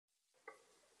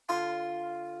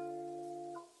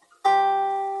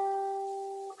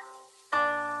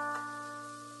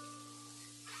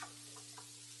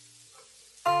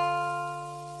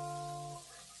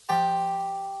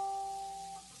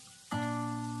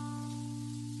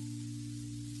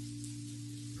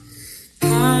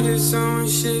I do so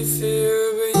much shit for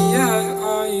you, but yeah,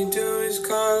 all you do is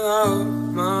call out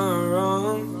my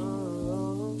wrong.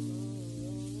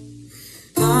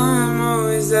 I'm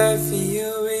always there for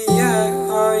you, but yeah,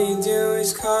 all you do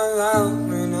is call out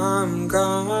when I'm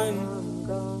gone.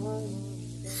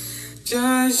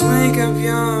 Just make up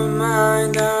your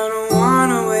mind, I don't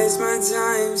wanna waste my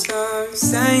time. Stop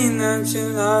saying that you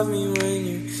love me when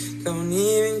you don't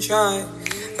even try.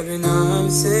 I've been up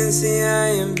since the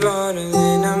AM,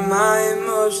 bottling up my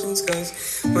emotions,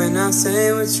 cause when I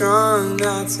say what's wrong,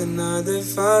 that's another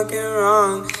fucking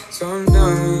wrong. So I'm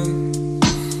done,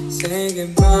 say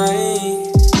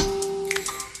goodbye.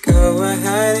 Go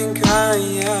ahead and cry,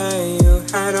 yeah, you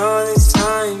had all this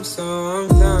time. So I'm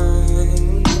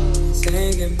done,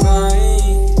 say goodbye.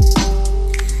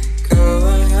 Go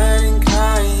ahead and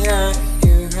cry, yeah,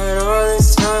 you had all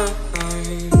this time.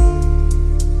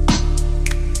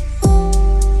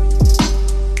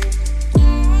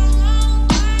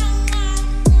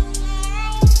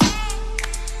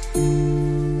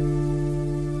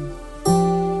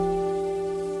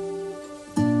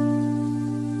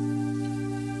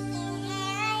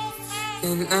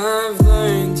 And I've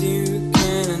learned you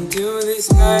can't undo this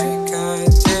hurt.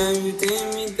 Goddamn, you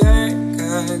did me dirt,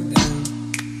 goddamn.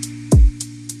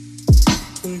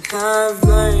 And I've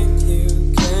learned you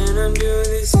can't undo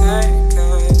this hurt.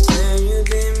 Goddamn, you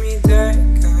did me dirt,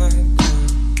 goddamn.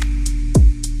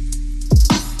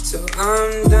 So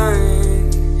I'm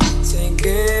done, say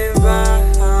goodbye.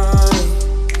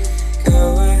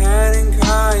 Go ahead and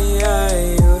cry, yeah,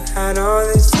 you had all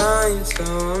this time. So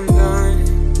I'm done,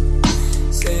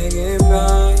 say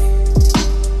goodbye.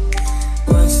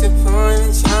 What's the point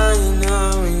of trying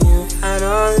now when you had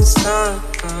all this time?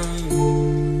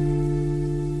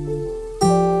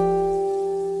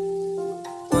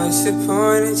 What's the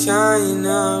point of trying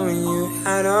now when you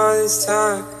had all this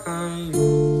time?